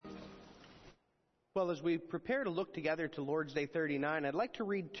Well, as we prepare to look together to Lord's Day 39, I'd like to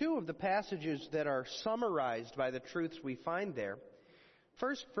read two of the passages that are summarized by the truths we find there.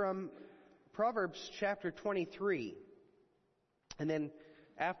 First, from Proverbs chapter 23, and then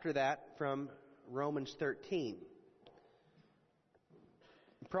after that from Romans 13.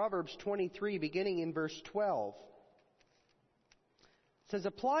 Proverbs 23, beginning in verse 12, says,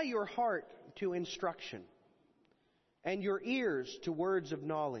 "Apply your heart to instruction, and your ears to words of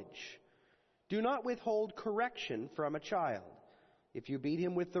knowledge. Do not withhold correction from a child. If you beat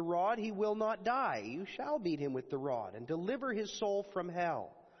him with the rod, he will not die. You shall beat him with the rod, and deliver his soul from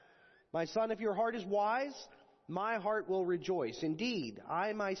hell. My son, if your heart is wise, my heart will rejoice. Indeed,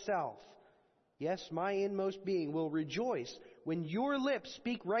 I myself, yes, my inmost being, will rejoice when your lips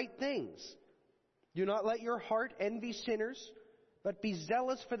speak right things. Do not let your heart envy sinners, but be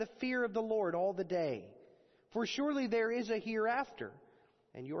zealous for the fear of the Lord all the day. For surely there is a hereafter,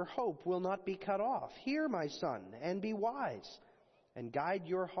 and your hope will not be cut off. Hear, my son, and be wise, and guide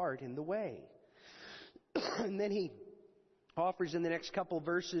your heart in the way." And then he offers in the next couple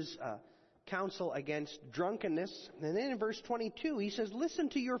verses counsel against drunkenness. And then in verse 22 he says, "Listen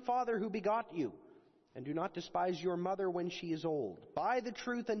to your father who begot you, and do not despise your mother when she is old. Buy the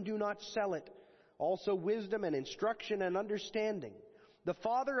truth and do not sell it. Also wisdom and instruction and understanding. The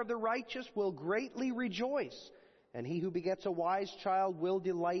father of the righteous will greatly rejoice, and he who begets a wise child will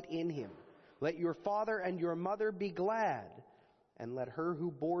delight in him. Let your father and your mother be glad, and let her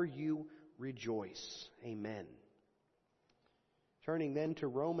who bore you rejoice." Amen. Turning then to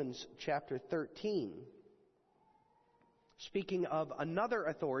Romans chapter 13. Speaking of another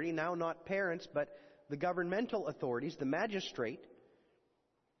authority, now not parents, but the governmental authorities, the magistrate,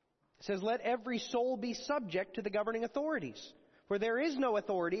 says, "Let every soul be subject to the governing authorities. For there is no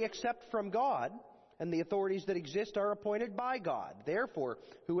authority except from God, and the authorities that exist are appointed by God. Therefore,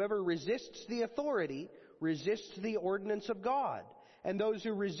 whoever resists the authority resists the ordinance of God, and those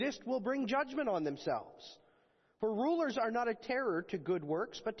who resist will bring judgment on themselves. For rulers are not a terror to good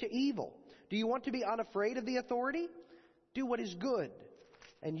works, but to evil. Do you want to be unafraid of the authority? Do what is good,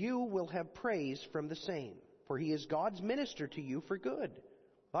 and you will have praise from the same, for he is God's minister to you for good.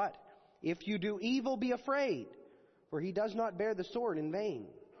 But if you do evil, be afraid, for he does not bear the sword in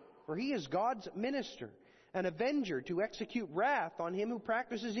vain. For he is God's minister, an avenger to execute wrath on him who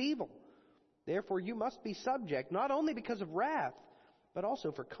practices evil. Therefore you must be subject, not only because of wrath, but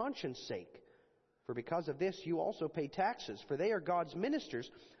also for conscience sake. For because of this you also pay taxes, for they are God's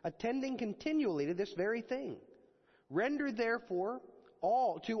ministers, attending continually to this very thing. Render therefore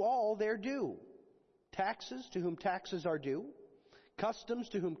to all their due. Taxes to whom taxes are due, customs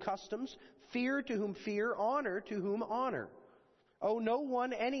to whom customs, fear to whom fear, honor to whom honor. Owe no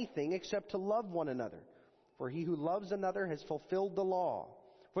one anything except to love one another. For he who loves another has fulfilled the law.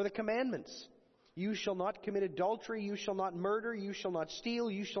 For the commandments, you shall not commit adultery, you shall not murder, you shall not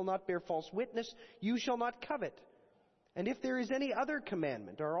steal, you shall not bear false witness, you shall not covet. And if there is any other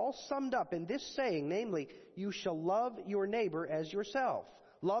commandment, are all summed up in this saying, namely, you shall love your neighbor as yourself.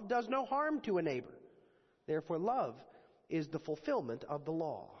 Love does no harm to a neighbor. Therefore love is the fulfillment of the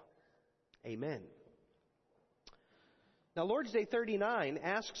law. Amen. Now, Lord's Day 39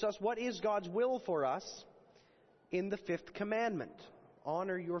 asks us, what is God's will for us in the fifth commandment?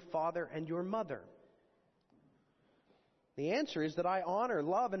 Honor your father and your mother. The answer is that I honor,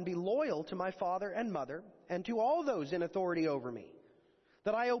 love, and be loyal to my father and mother, and to all those in authority over me.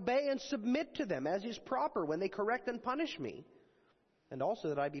 That I obey and submit to them as is proper when they correct and punish me. And also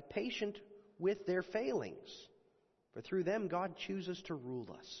that I be patient with their failings. For through them God chooses to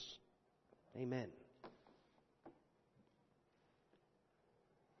rule us. Amen.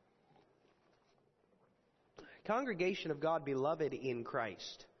 Congregation of God, beloved in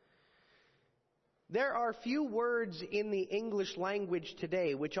Christ. There are few words in the English language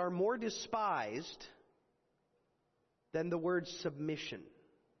today which are more despised than the word submission.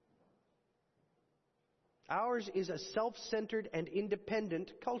 Ours is a self-centered and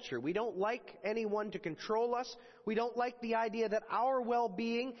independent culture. We don't like anyone to control us. We don't like the idea that our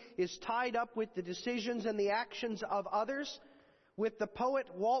well-being is tied up with the decisions and the actions of others. With the poet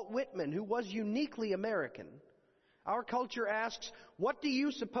Walt Whitman, who was uniquely American, our culture asks, what do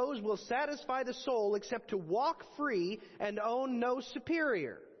you suppose will satisfy the soul except to walk free and own no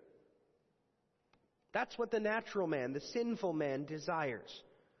superior? That's what the natural man, the sinful man, desires.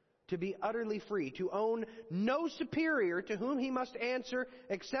 To be utterly free, to own no superior to whom he must answer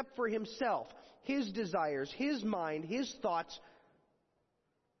except for himself, his desires, his mind, his thoughts,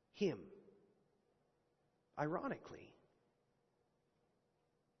 him. Ironically,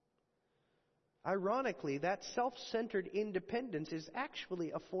 that self-centered independence is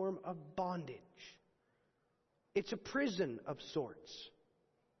actually a form of bondage. It's a prison of sorts,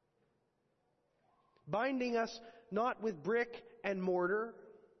 binding us not with brick and mortar,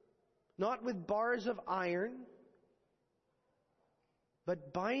 not with bars of iron,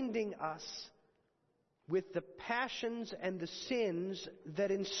 but binding us with the passions and the sins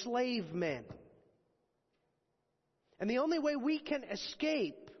that enslave men. And the only way we can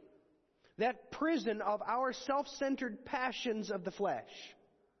escape that prison of our self-centered passions of the flesh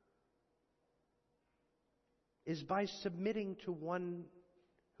is by submitting to one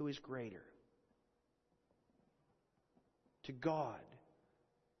who is greater, to God,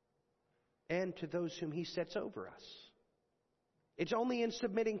 and to those whom He sets over us. It's only in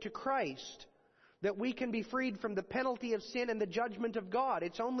submitting to Christ that we can be freed from the penalty of sin and the judgment of God.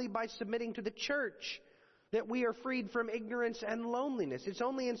 It's only by submitting to the church that we are freed from ignorance and loneliness. It's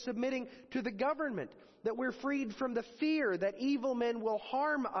only in submitting to the government that we're freed from the fear that evil men will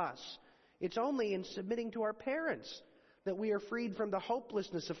harm us. It's only in submitting to our parents that we are freed from the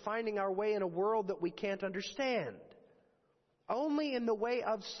hopelessness of finding our way in a world that we can't understand. Only in the way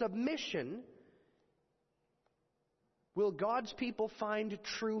of submission will God's people find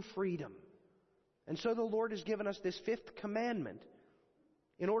true freedom. And so the Lord has given us this fifth commandment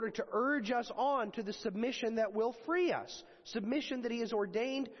in order to urge us on to the submission that will free us. Submission that He has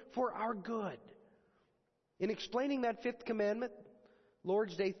ordained for our good. In explaining that fifth commandment,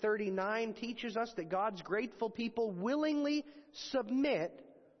 Lord's Day 39 teaches us that God's grateful people willingly submit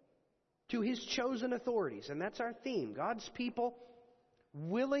to His chosen authorities. And that's our theme. God's people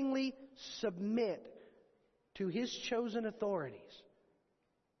willingly submit to His chosen authorities.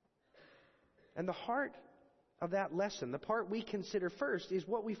 And the heart of that lesson, the part we consider first, is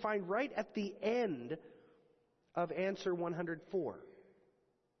what we find right at the end of answer 104.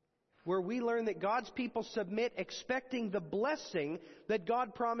 Where we learn that God's people submit expecting the blessing that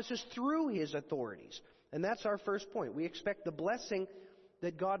God promises through His authorities. And that's our first point. We expect the blessing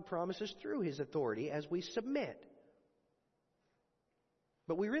that God promises through His authority as we submit.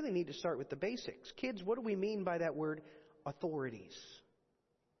 But we really need to start with the basics. Kids, what do we mean by that word authorities?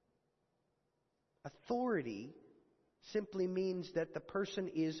 Authority simply means that the person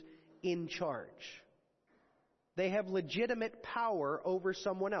is in charge. They have legitimate power over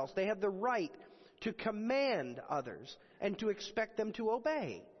someone else. They have the right to command others and to expect them to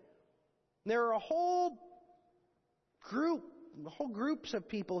obey. There are whole groups of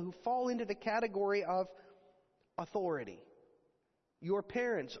people who fall into the category of authority. Your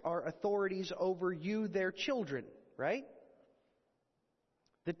parents are authorities over you, their children, right?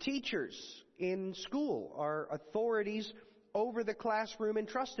 The teachers in school are authorities over the classroom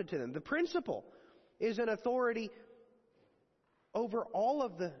entrusted to them. The principal is an authority over all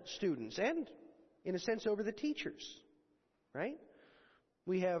of the students and, in a sense, over the teachers, right?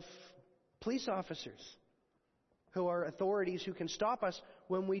 We have police officers who are authorities who can stop us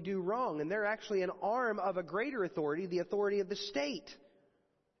when we do wrong, and they're actually an arm of a greater authority, the authority of the state.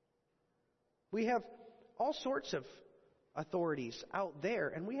 We have all sorts of authorities out there,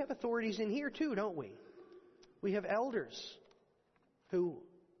 and we have authorities in here too, don't we? We have elders who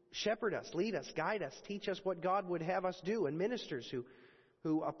shepherd us, lead us, guide us, teach us what God would have us do, and ministers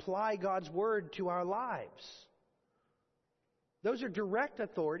who apply God's Word to our lives. Those are direct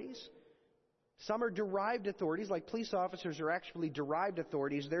authorities. Some are derived authorities, like police officers are actually derived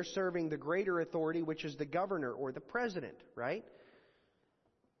authorities. They're serving the greater authority, which is the governor or the president, right?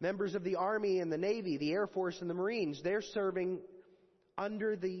 Members of the Army and the Navy, the Air Force and the Marines, they're serving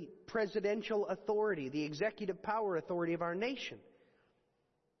under the presidential authority, the executive power authority of our nation.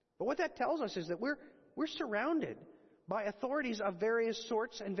 But what that tells us is that we're surrounded by authorities of various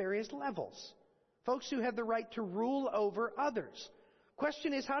sorts and various levels. Folks who have the right to rule over others.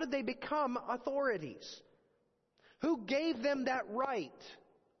 Question is, how did they become authorities? Who gave them that right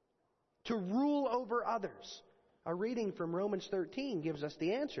to rule over others? A reading from Romans 13 gives us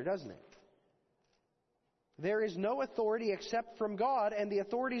the answer, doesn't it? There is no authority except from God, and the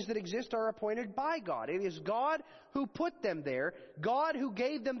authorities that exist are appointed by God. It is God who put them there, God who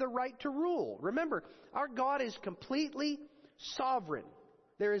gave them the right to rule. Remember, our God is completely sovereign.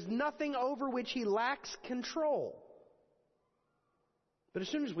 There is nothing over which He lacks control. But as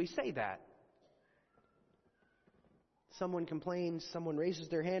soon as we say that, someone complains, someone raises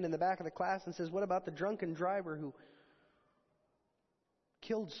their hand in the back of the class and says, what about the drunken driver who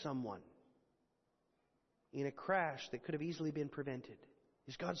killed someone in a crash that could have easily been prevented?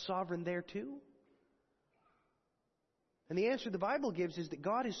 Is God sovereign there too? And the answer the Bible gives is that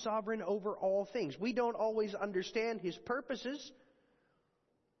God is sovereign over all things. We don't always understand His purposes,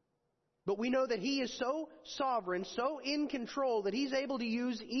 but we know that He is so sovereign, so in control, that He's able to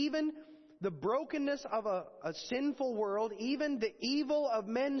use even the brokenness of a sinful world, even the evil of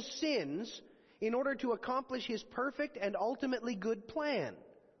men's sins, in order to accomplish His perfect and ultimately good plan.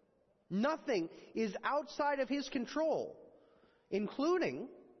 Nothing is outside of His control, including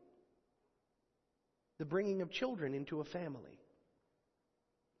the bringing of children into a family,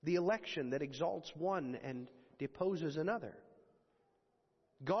 the election that exalts one and deposes another.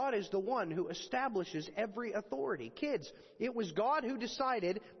 God is the one who establishes every authority. Kids, it was God who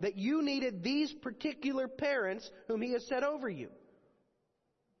decided that you needed these particular parents whom He has set over you.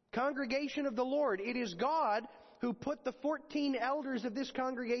 Congregation of the Lord, it is God who put the 14 elders of this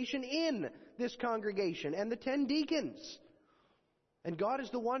congregation in this congregation and the 10 deacons. And God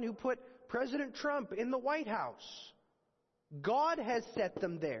is the one who put President Trump in the White House. God has set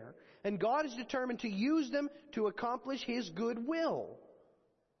them there, and God is determined to use them to accomplish His good will.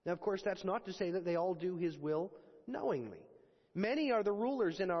 Now, of course, that's not to say that they all do His will knowingly. Many are the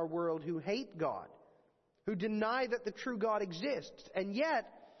rulers in our world who hate God, who deny that the true God exists, and yet,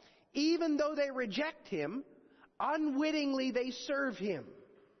 even though they reject Him, unwittingly they serve Him.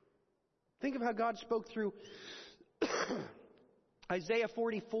 Think of how God spoke through Isaiah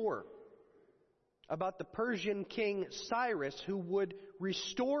 44 about the Persian king Cyrus, who would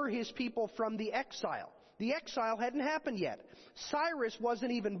restore his people from the exile. The exile hadn't happened yet. Cyrus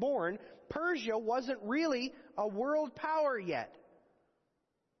wasn't even born. Persia wasn't really a world power yet.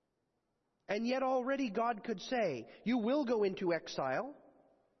 And yet already God could say, you will go into exile.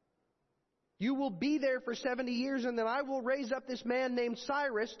 You will be there for 70 years, and then I will raise up this man named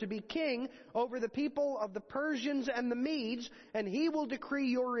Cyrus to be king over the people of the Persians and the Medes, and he will decree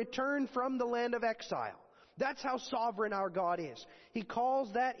your return from the land of exile. That's how sovereign our God is. He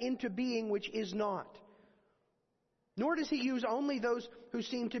calls that into being which is not. Nor does He use only those who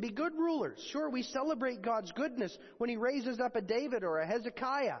seem to be good rulers. Sure, we celebrate God's goodness when He raises up a David or a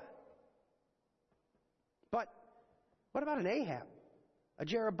Hezekiah. But what about an Ahab, a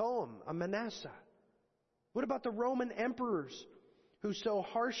Jeroboam, a Manasseh? What about the Roman emperors who so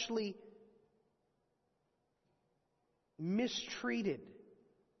harshly mistreated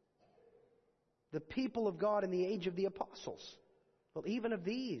the people of God in the age of the apostles? Well, even of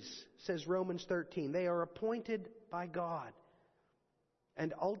these, says Romans 13, they are appointed by God,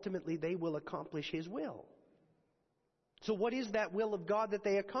 and ultimately they will accomplish His will. So what is that will of God that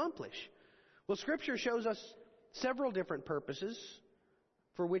they accomplish? Well, Scripture shows us several different purposes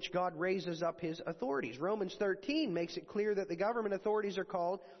for which God raises up His authorities. Romans 13 makes it clear that the government authorities are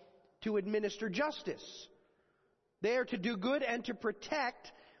called to administer justice. They are to do good and to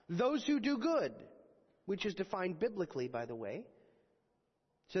protect those who do good, which is defined biblically, by the way.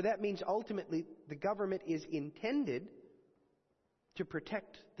 So that means ultimately the government is intended to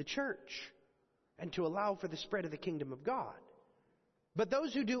protect the church and to allow for the spread of the kingdom of God. But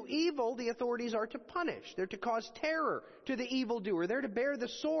those who do evil, the authorities are to punish. They're to cause terror to the evildoer. They're to bear the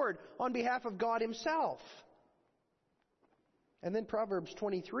sword on behalf of God Himself. And then Proverbs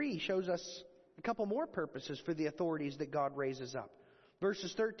 23 shows us a couple more purposes for the authorities that God raises up.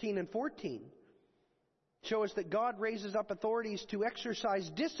 Verses 13 and 14 show us that God raises up authorities to exercise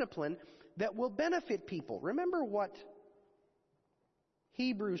discipline that will benefit people. Remember what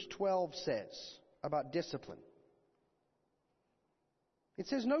Hebrews 12 says about discipline. It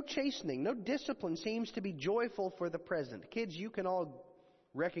says, no chastening, no discipline seems to be joyful for the present. Kids, you can all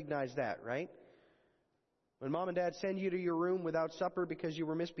recognize that, right? When mom and dad send you to your room without supper because you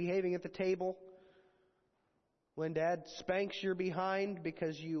were misbehaving at the table. When dad spanks your behind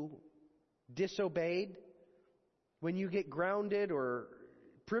because you disobeyed. When you get grounded or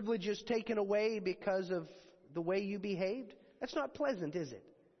privileges taken away because of the way you behaved. That's not pleasant, is it?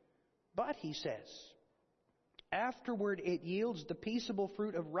 But, he says, afterward it yields the peaceable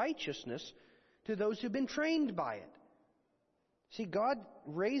fruit of righteousness to those who've been trained by it. See, God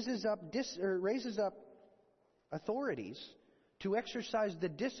raises up authorities to exercise the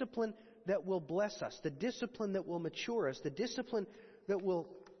discipline that will bless us, the discipline that will mature us, the discipline that will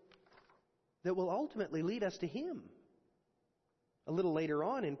ultimately lead us to Him. A little later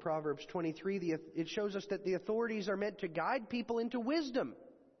on in Proverbs 23, it shows us that the authorities are meant to guide people into wisdom.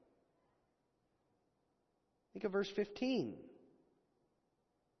 Think of verse 15.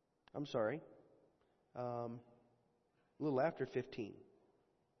 I'm sorry. A little after 15.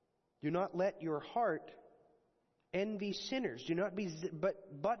 Do not let your heart envy sinners. Do not be,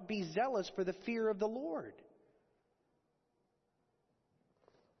 but be zealous for the fear of the Lord.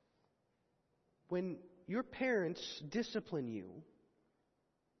 When your parents discipline you,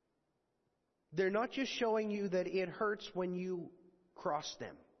 they're not just showing you that it hurts when you cross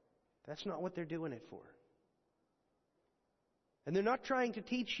them. That's not what they're doing it for. And they're not trying to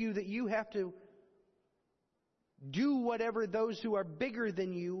teach you that you have to do whatever those who are bigger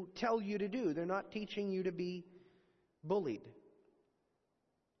than you tell you to do. They're not teaching you to be bullied.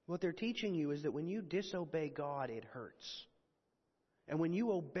 What they're teaching you is that when you disobey God, it hurts. And when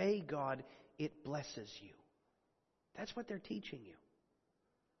you obey God, it blesses you. That's what they're teaching you.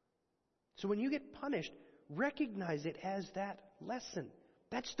 So when you get punished, recognize it as that lesson.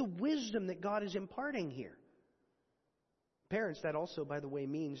 That's the wisdom that God is imparting here. Parents, that also, by the way,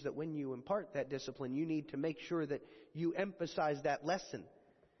 means that when you impart that discipline, you need to make sure that you emphasize that lesson.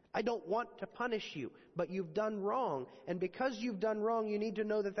 I don't want to punish you, but you've done wrong. And because you've done wrong, you need to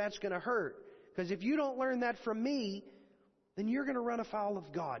know that that's going to hurt. Because if you don't learn that from me, then you're going to run afoul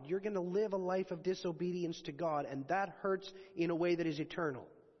of God. You're going to live a life of disobedience to God, and that hurts in a way that is eternal.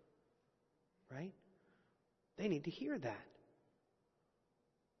 Right? They need to hear that.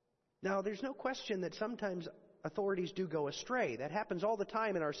 Now, there's no question that sometimes authorities do go astray. That happens all the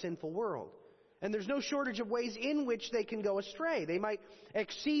time in our sinful world. And there's no shortage of ways in which they can go astray. They might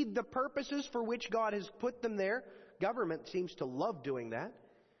exceed the purposes for which God has put them there. Government seems to love doing that.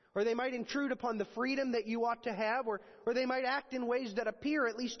 Or they might intrude upon the freedom that you ought to have. Or they might act in ways that appear,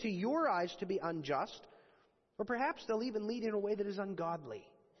 at least to your eyes, to be unjust. Or perhaps they'll even lead in a way that is ungodly.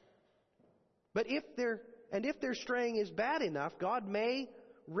 But if their straying is bad enough, God may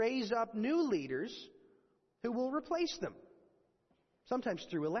raise up new leaders who will replace them. Sometimes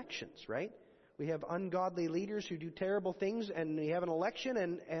through elections, right? We have ungodly leaders who do terrible things, and we have an election,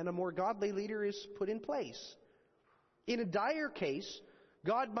 and a more godly leader is put in place. In a dire case,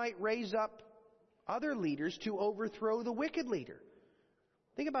 God might raise up other leaders to overthrow the wicked leader.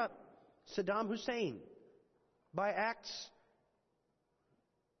 Think about Saddam Hussein. By acts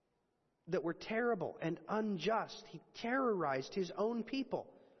that were terrible and unjust, he terrorized his own people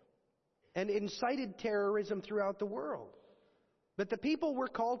and incited terrorism throughout the world. But the people were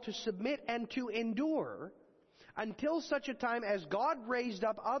called to submit and to endure until such a time as God raised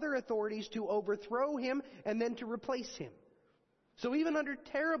up other authorities to overthrow him and then to replace him. So even under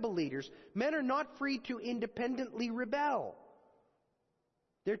terrible leaders, men are not free to independently rebel.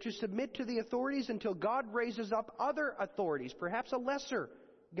 They're to submit to the authorities until God raises up other authorities, perhaps a lesser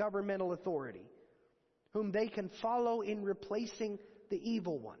governmental authority, whom they can follow in replacing the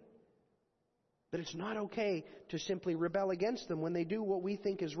evil one. But it's not okay to simply rebel against them when they do what we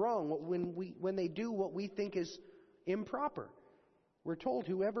think is wrong, when they do what we think is improper. We're told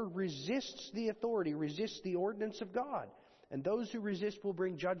whoever resists the authority resists the ordinance of God, and those who resist will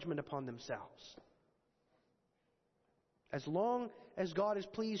bring judgment upon themselves. As long as God is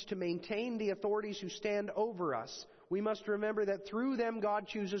pleased to maintain the authorities who stand over us, we must remember that through them God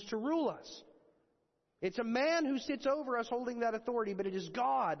chooses to rule us. It's a man who sits over us holding that authority, but it is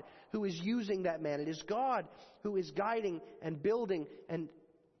God who is using that man. It is God who is guiding and building and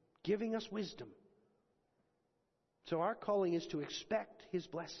giving us wisdom. So our calling is to expect His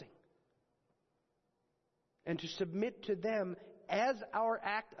blessing and to submit to them as our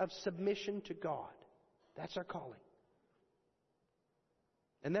act of submission to God. That's our calling.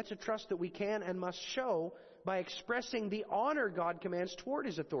 And that's a trust that we can and must show by expressing the honor God commands toward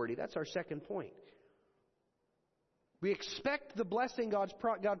His authority. That's our second point. We expect the blessing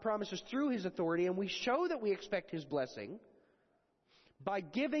God promises through His authority, and we show that we expect His blessing by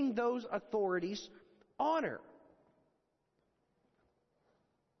giving those authorities honor.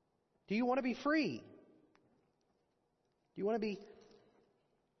 Do you want to be free? Do you want to be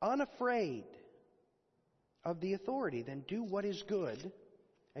unafraid of the authority? Then do what is good,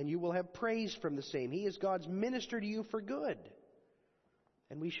 and you will have praise from the same. He is God's minister to you for good,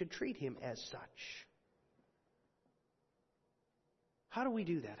 and we should treat Him as such. How do we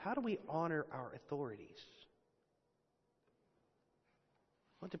do that? How do we honor our authorities?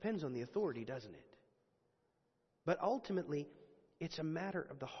 Well, it depends on the authority, doesn't it? But ultimately, it's a matter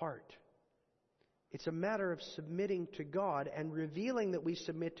of the heart. It's a matter of submitting to God and revealing that we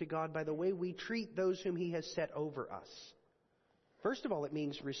submit to God by the way we treat those whom He has set over us. First of all, it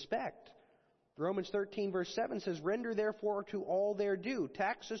means respect. Romans 13 verse 7 says, "Render therefore to all their due,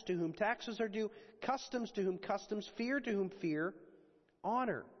 taxes to whom taxes are due, customs to whom customs, fear to whom fear,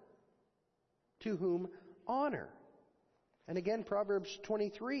 honor to whom honor." And again, Proverbs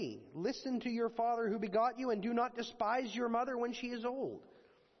 23, "Listen to your father who begot you, and do not despise your mother when she is old."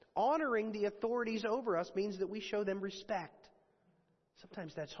 Honoring the authorities over us means that we show them respect.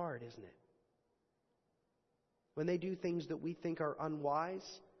 Sometimes that's hard, isn't it? When they do things that we think are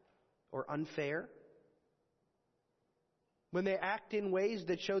unwise or unfair. When they act in ways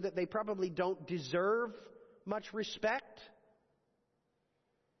that show that they probably don't deserve much respect.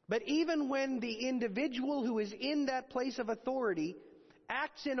 But even when the individual who is in that place of authority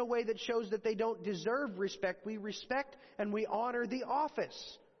acts in a way that shows that they don't deserve respect, we respect and we honor the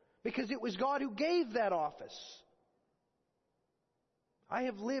office, because it was God who gave that office. I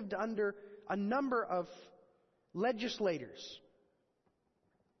have lived under a number of legislators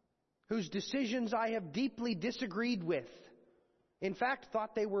whose decisions I have deeply disagreed with. In fact,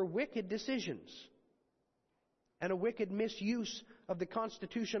 thought they were wicked decisions and a wicked misuse of the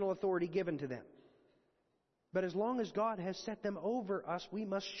constitutional authority given to them. But as long as God has set them over us, we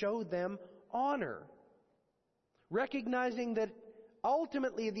must show them honor, recognizing that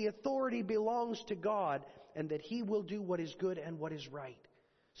ultimately the authority belongs to God and that He will do what is good and what is right.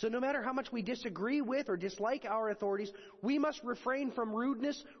 So no matter how much we disagree with or dislike our authorities, we must refrain from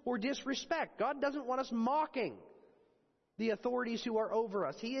rudeness or disrespect. God doesn't want us mocking the authorities who are over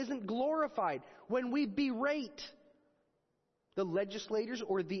us. He isn't glorified when we berate the legislators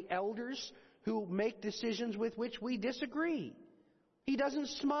or the elders who make decisions with which we disagree. He doesn't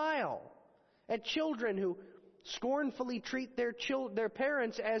smile at children who scornfully treat their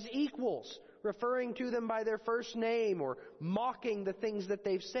parents as equals, referring to them by their first name or mocking the things that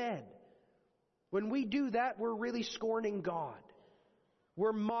they've said. When we do that, we're really scorning God.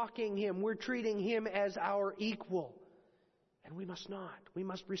 We're mocking Him. We're treating Him as our equal. And we must not. We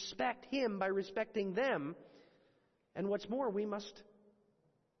must respect Him by respecting them. And what's more, we must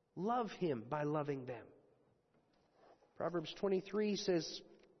love Him by loving them. Proverbs 23 says,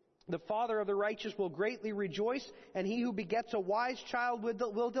 "The father of the righteous will greatly rejoice, and he who begets a wise child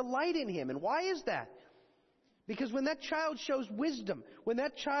will delight in him." And why is that? Because when that child shows wisdom, when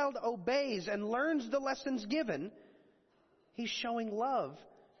that child obeys and learns the lessons given, he's showing love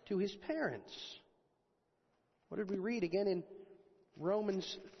to his parents. What did we read again in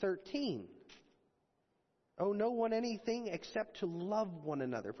Romans 13? "Owe no one anything except to love one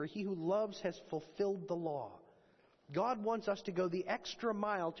another, for he who loves has fulfilled the law." God wants us to go the extra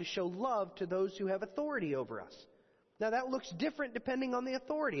mile to show love to those who have authority over us. Now that looks different depending on the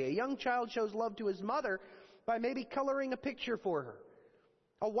authority. A young child shows love to his mother by maybe coloring a picture for her.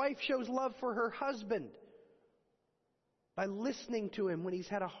 A wife shows love for her husband by listening to him when he's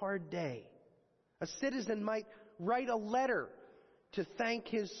had a hard day. A citizen might write a letter to thank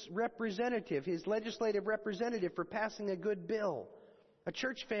his representative, his legislative representative, for passing a good bill. A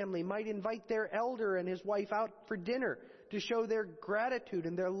church family might invite their elder and his wife out for dinner to show their gratitude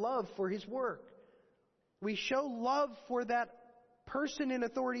and their love for his work. We show love for that person in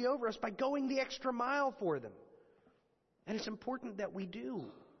authority over us by going the extra mile for them. And it's important that we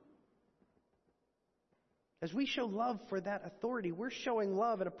do. As we show love for that authority, we're showing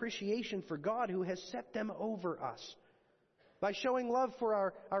love and appreciation for God who has set them over us. By showing love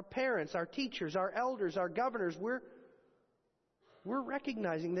for our parents, our teachers, our elders, our governors, we're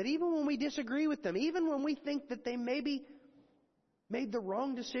recognizing that even when we disagree with them, even when we think that they maybe made the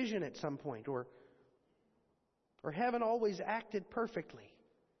wrong decision at some point or haven't always acted perfectly,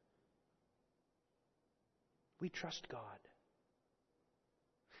 we trust God.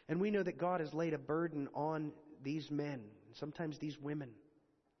 And we know that God has laid a burden on these men, sometimes these women.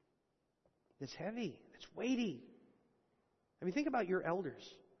 It's heavy, it's weighty. I mean, think about your elders.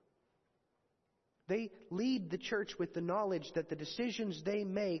 They lead the church with the knowledge that the decisions they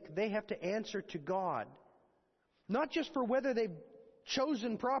make, they have to answer to God. Not just for whether they've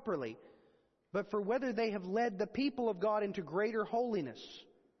chosen properly, but for whether they have led the people of God into greater holiness,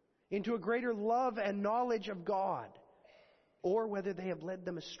 into a greater love and knowledge of God, or whether they have led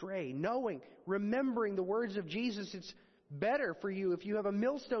them astray. Knowing, remembering the words of Jesus, it's better for you if you have a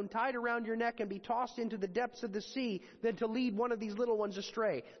millstone tied around your neck and be tossed into the depths of the sea than to lead one of these little ones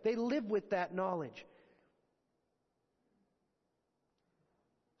astray. They live with that knowledge.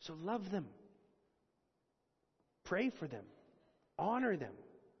 So love them. Pray for them. Honor them.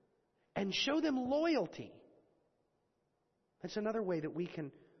 And show them loyalty. That's another way that we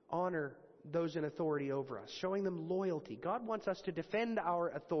can honor those in authority over us. Showing them loyalty. God wants us to defend our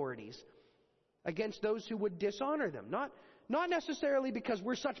authorities against those who would dishonor them. Not necessarily because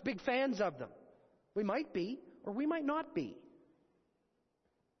we're such big fans of them. We might be, or we might not be.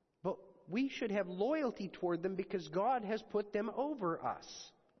 But we should have loyalty toward them because God has put them over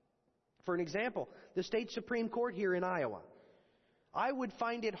us. For an example, the state Supreme Court here in Iowa. I would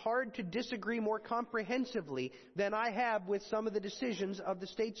find it hard to disagree more comprehensively than I have with some of the decisions of the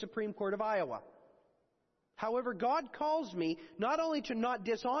state Supreme Court of Iowa. However, God calls me not only to not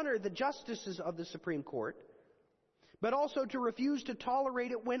dishonor the justices of the Supreme Court, but also to refuse to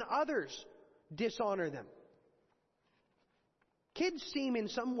tolerate it when others dishonor them. Kids seem in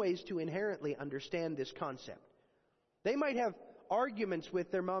some ways to inherently understand this concept. They might have arguments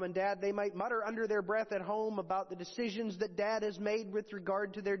with their mom and dad. They might mutter under their breath at home about the decisions that dad has made with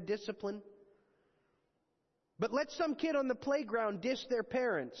regard to their discipline. But let some kid on the playground diss their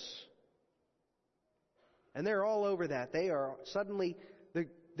parents, and they're all over that. They are suddenly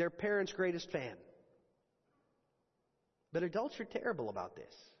their parents' greatest fan. But adults are terrible about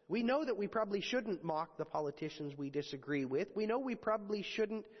this. We know that we probably shouldn't mock the politicians we disagree with. We know we probably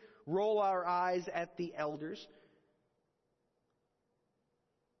shouldn't roll our eyes at the elders.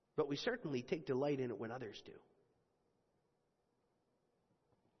 But we certainly take delight in it when others do.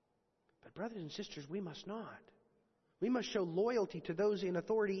 But brothers and sisters, we must not. We must show loyalty to those in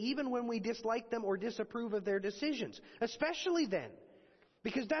authority even when we dislike them or disapprove of their decisions. Especially then.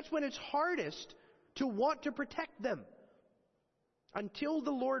 Because that's when it's hardest to want to protect them. Until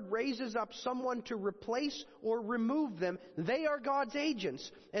the Lord raises up someone to replace or remove them, they are God's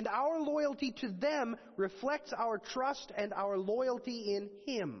agents. And our loyalty to them reflects our trust and our loyalty in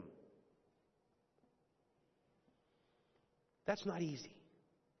Him. That's not easy.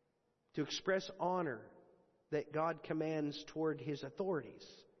 To express honor that God commands toward His authorities.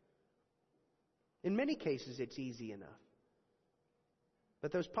 In many cases it's easy enough.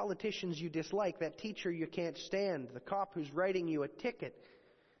 But those politicians you dislike, that teacher you can't stand, the cop who's writing you a ticket,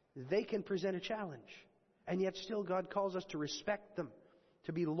 they can present a challenge. And yet still God calls us to respect them,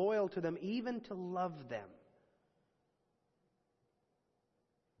 to be loyal to them, even to love them.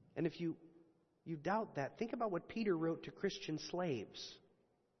 And if you doubt that, think about what Peter wrote to Christian slaves.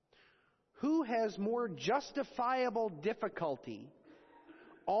 Who has more justifiable difficulty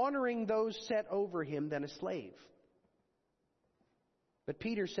honoring those set over him than a slave? But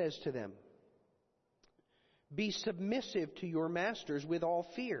Peter says to them, be submissive to your masters with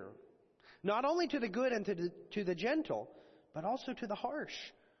all fear, not only to the good and to the gentle, but also to the harsh.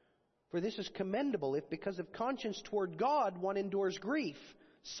 For this is commendable if because of conscience toward God one endures grief,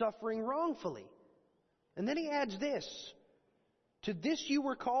 suffering wrongfully. And then he adds this, to this you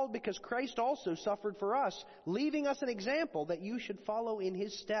were called because Christ also suffered for us, leaving us an example that you should follow in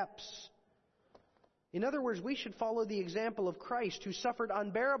His steps. In other words, we should follow the example of Christ, who suffered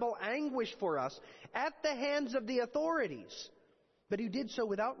unbearable anguish for us at the hands of the authorities, but who did so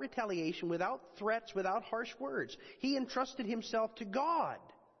without retaliation, without threats, without harsh words. He entrusted Himself to God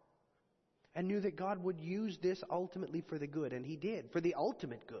and knew that God would use this ultimately for the good, and He did, for the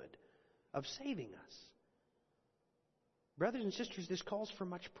ultimate good of saving us. Brothers and sisters, this calls for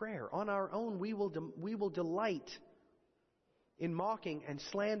much prayer. On our own, we will delight in mocking and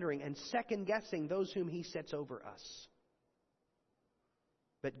slandering and second-guessing those whom He sets over us.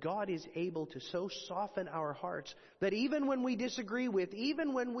 But God is able to so soften our hearts that even when we disagree with,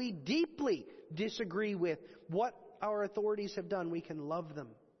 even when we deeply disagree with what our authorities have done, we can love them.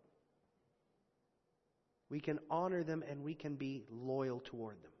 We can honor them, and we can be loyal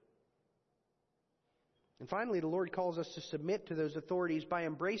toward them. And finally, the Lord calls us to submit to those authorities by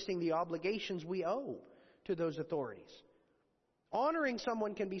embracing the obligations we owe to those authorities. Honoring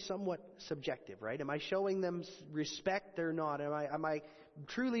someone can be somewhat subjective, right? Am I showing them respect or not? Am I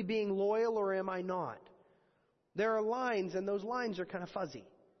truly being loyal or am I not? There are lines, and those lines are kind of fuzzy.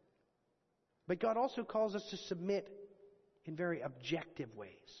 But God also calls us to submit in very objective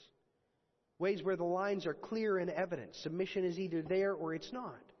ways. Ways where the lines are clear and evident. Submission is either there or it's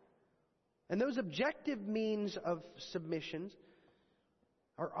not. And those objective means of submissions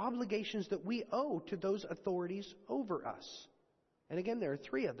are obligations that we owe to those authorities over us. And again, there are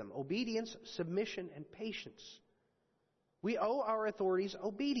three of them: obedience, submission, and patience. We owe our authorities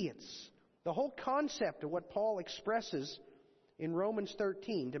obedience. The whole concept of what Paul expresses in Romans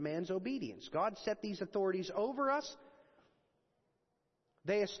 13 demands obedience. God set these authorities over us.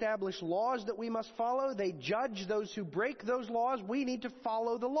 They establish laws that we must follow. They judge those who break those laws. We need to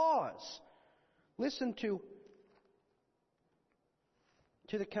follow the laws. Listen to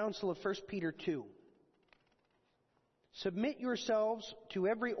the counsel of 1 Peter 2. Submit yourselves to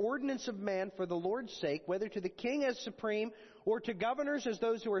every ordinance of man for the Lord's sake, whether to the king as supreme, or to governors as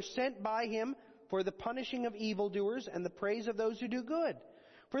those who are sent by him for the punishing of evildoers and the praise of those who do good.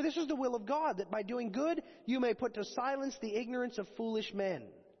 For this is the will of God, that by doing good you may put to silence the ignorance of foolish men.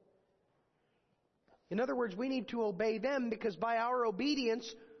 In other words, we need to obey them because by our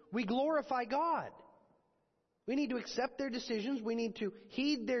obedience we glorify God. We need to accept their decisions. We need to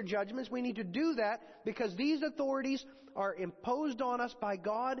heed their judgments. We need to do that because these authorities are imposed on us by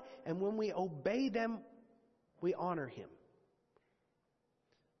God, and when we obey them, we honor Him.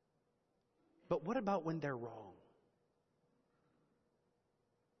 But what about when they're wrong?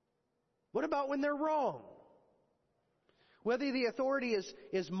 What about when they're wrong? Whether the authority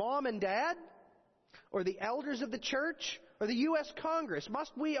is mom and dad, or the elders of the church, Or the U.S. Congress,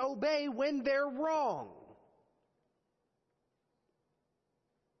 must we obey when they're wrong?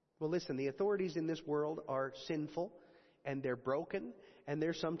 Well, listen, the authorities in this world are sinful, and they're broken, and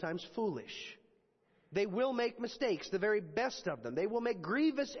they're sometimes foolish. They will make mistakes, the very best of them. They will make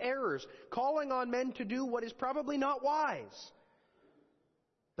grievous errors, calling on men to do what is probably not wise.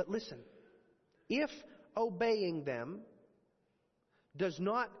 But listen, if obeying them does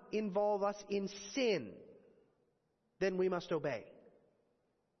not involve us in sin, then we must obey.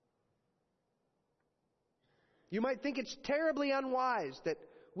 You might think it's terribly unwise that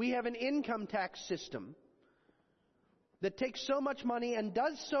we have an income tax system that takes so much money and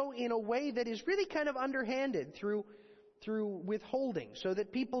does so in a way that is really kind of underhanded through withholding, so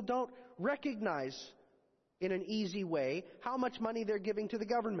that people don't recognize in an easy way how much money they're giving to the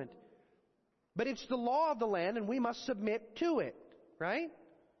government. But it's the law of the land, and we must submit to it, right?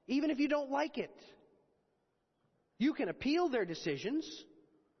 Even if you don't like it. You can appeal their decisions.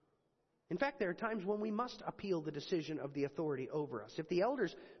 In fact, there are times when we must appeal the decision of the authority over us. If the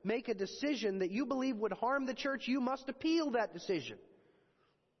elders make a decision that you believe would harm the church, you must appeal that decision.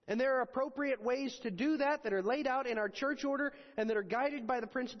 And there are appropriate ways to do that are laid out in our church order and that are guided by the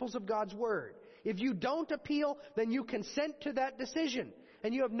principles of God's Word. If you don't appeal, then you consent to that decision.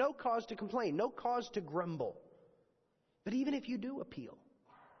 And you have no cause to complain, no cause to grumble. But even if you do appeal,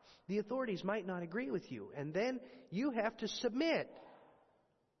 the authorities might not agree with you. And then you have to submit,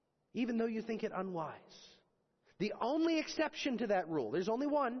 even though you think it unwise. The only exception to that rule, there's only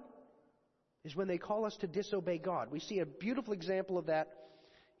one, is when they call us to disobey God. We see a beautiful example of that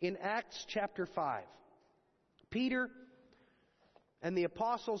in Acts chapter 5. Peter and the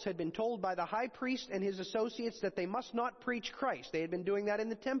apostles had been told by the high priest and his associates that they must not preach Christ. They had been doing that in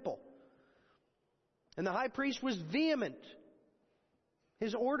the temple. And the high priest was vehement.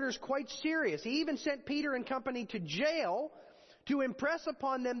 His orders quite serious. He even sent Peter and company to jail to impress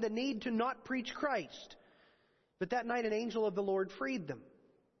upon them the need to not preach Christ. But that night an angel of the Lord freed them.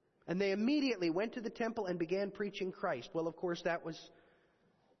 And they immediately went to the temple and began preaching Christ. Well, of course, that was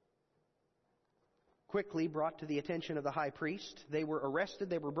quickly brought to the attention of the high priest. They were arrested.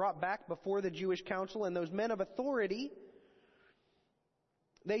 They were brought back before the Jewish council. And those men of authority,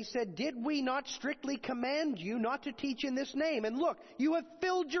 they said, "Did we not strictly command you not to teach in this name? And look, you have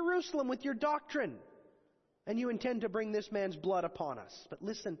filled Jerusalem with your doctrine. And you intend to bring this man's blood upon us." But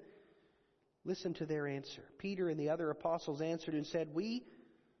listen to their answer. Peter and the other apostles answered and said, "We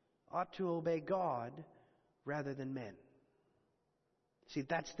ought to obey God rather than men." See,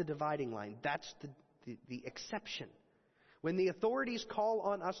 that's the dividing line. That's the exception. When the authorities call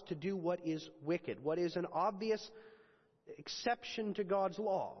on us to do what is wicked, what is an obvious exception to God's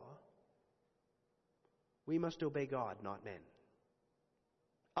law, we must obey God, not men.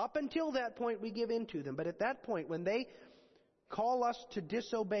 Up until that point, we give in to them. But at that point, when they call us to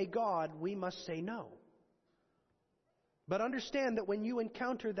disobey God, we must say no. But understand that when you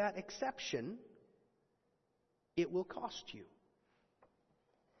encounter that exception, it will cost you.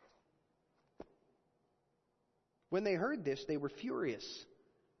 When they heard this, they were furious,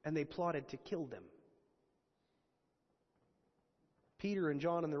 and they plotted to kill them. Peter and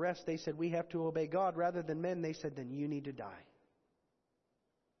John and the rest, they said, "We have to obey God rather than men." They said, "Then you need to die."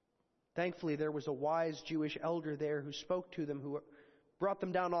 Thankfully, there was a wise Jewish elder there who spoke to them, who brought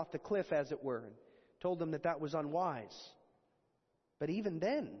them down off the cliff, as it were, and told them that that was unwise. But even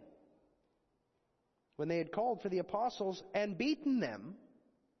then, when they had called for the apostles and beaten them,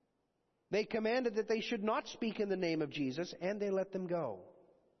 they commanded that they should not speak in the name of Jesus, and they let them go.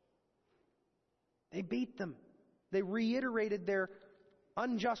 They beat them. They reiterated their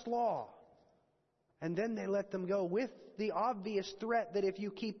unjust law. And then they let them go with the obvious threat that if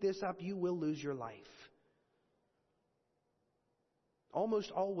you keep this up, you will lose your life. Almost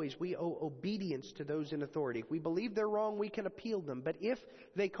always we owe obedience to those in authority. If we believe they're wrong, we can appeal them. But if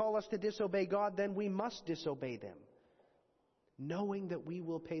they call us to disobey God, then we must disobey them, knowing that we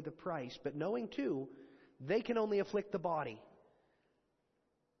will pay the price, but knowing too, they can only afflict the body.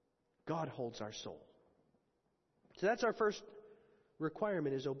 God holds our soul. So that's our first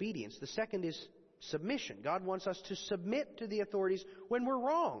requirement, is obedience. The second is submission. God wants us to submit to the authorities when we're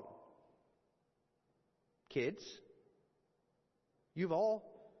wrong. Kids, you've all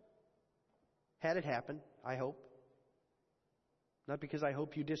had it happen, I hope. Not because I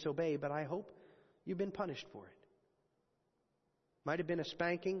hope you disobey, but I hope you've been punished for it. Might have been a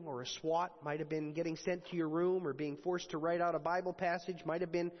spanking or a swat. Might have been getting sent to your room or being forced to write out a Bible passage. Might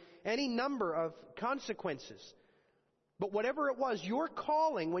have been any number of consequences. But whatever it was, your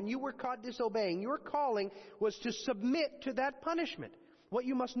calling, when you were caught disobeying, your calling was to submit to that punishment. What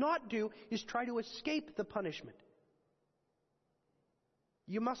you must not do is try to escape the punishment.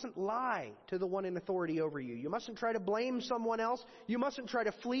 You mustn't lie to the one in authority over you. You mustn't try to blame someone else. You mustn't try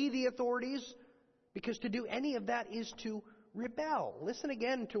to flee the authorities, because to do any of that is to rebel. Listen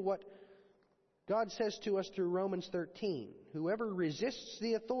again to what God says to us through Romans 13. Whoever resists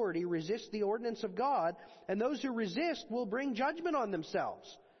the authority resists the ordinance of God, and those who resist will bring judgment on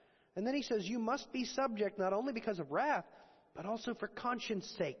themselves. And then he says, you must be subject not only because of wrath, but also for conscience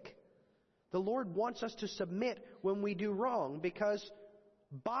sake. The Lord wants us to submit when we do wrong, because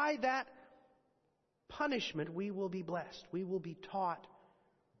by that punishment we will be blessed. We will be taught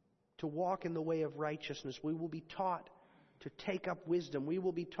to walk in the way of righteousness. We will be taught to take up wisdom. We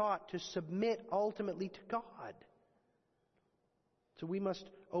will be taught to submit ultimately to God. So we must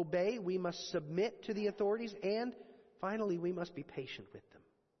obey, we must submit to the authorities, and finally we must be patient with them.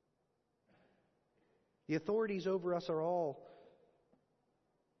 The authorities over us are all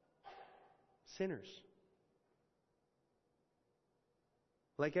sinners.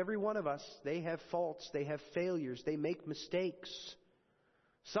 Like every one of us, they have faults, they have failures, they make mistakes.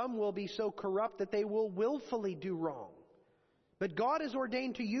 Some will be so corrupt that they will willfully do wrong. But God has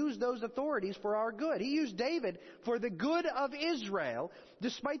ordained to use those authorities for our good. He used David for the good of Israel,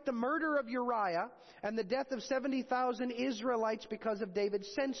 despite the murder of Uriah and the death of 70,000 Israelites because of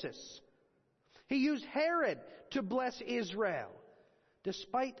David's census. He used Herod to bless Israel,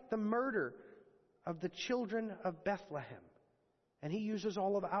 despite the murder of the children of Bethlehem. And He uses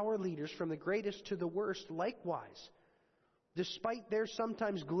all of our leaders, from the greatest to the worst, likewise, despite their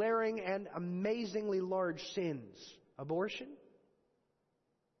sometimes glaring and amazingly large sins. Abortion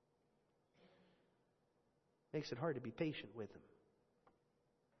makes it hard to be patient with them.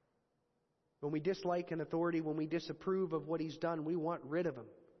 When we dislike an authority, when we disapprove of what he's done, we want rid of him.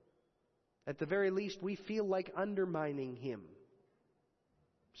 At the very least, we feel like undermining him,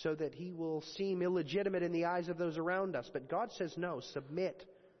 so that he will seem illegitimate in the eyes of those around us. But God says, no, submit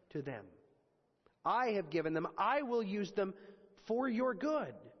to them. I have given them. I will use them for your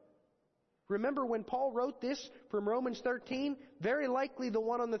good. Remember when Paul wrote this from Romans 13? Very likely the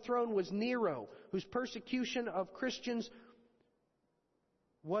one on the throne was Nero, whose persecution of Christians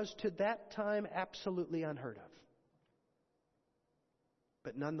was to that time absolutely unheard of.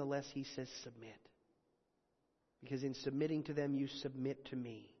 But nonetheless, he says submit. Because in submitting to them, you submit to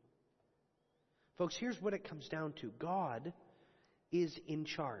me. Folks, here's what it comes down to. God is in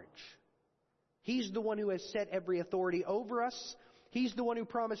charge. He's the one who has set every authority over us. He's the one who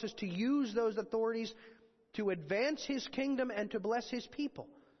promises to use those authorities to advance His kingdom and to bless His people.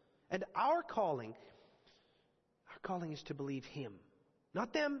 And our calling is to believe Him.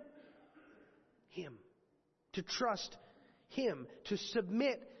 Not them, Him. To trust Him. To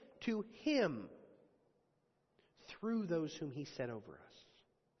submit to Him through those whom He set over us.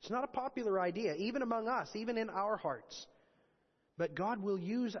 It's not a popular idea, even among us, even in our hearts. But God will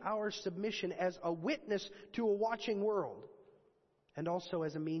use our submission as a witness to a watching world, and also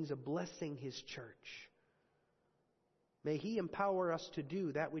as a means of blessing His church. May He empower us to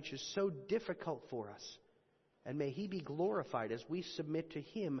do that which is so difficult for us. And may He be glorified as we submit to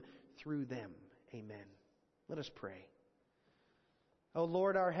Him through them. Amen. Let us pray. O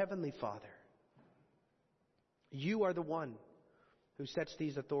Lord, our Heavenly Father, You are the one who sets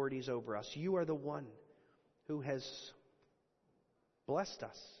these authorities over us. You are the one who has blessed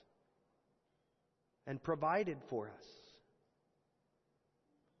us and provided for us,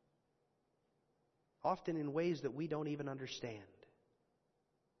 often in ways that we don't even understand.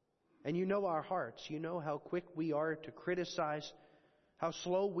 And You know our hearts. You know how quick we are to criticize, how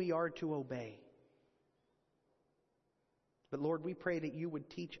slow we are to obey. But Lord, we pray that You would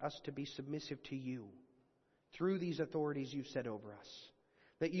teach us to be submissive to You through these authorities You've set over us.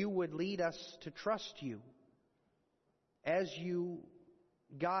 That You would lead us to trust You as You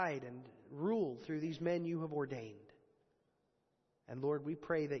guide and rule through these men You have ordained. And Lord, we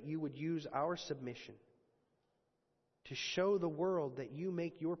pray that You would use our submission to show the world that You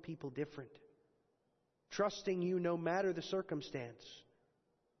make Your people different, trusting You no matter the circumstance.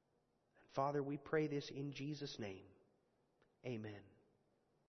 And Father, we pray this in Jesus' name. Amen.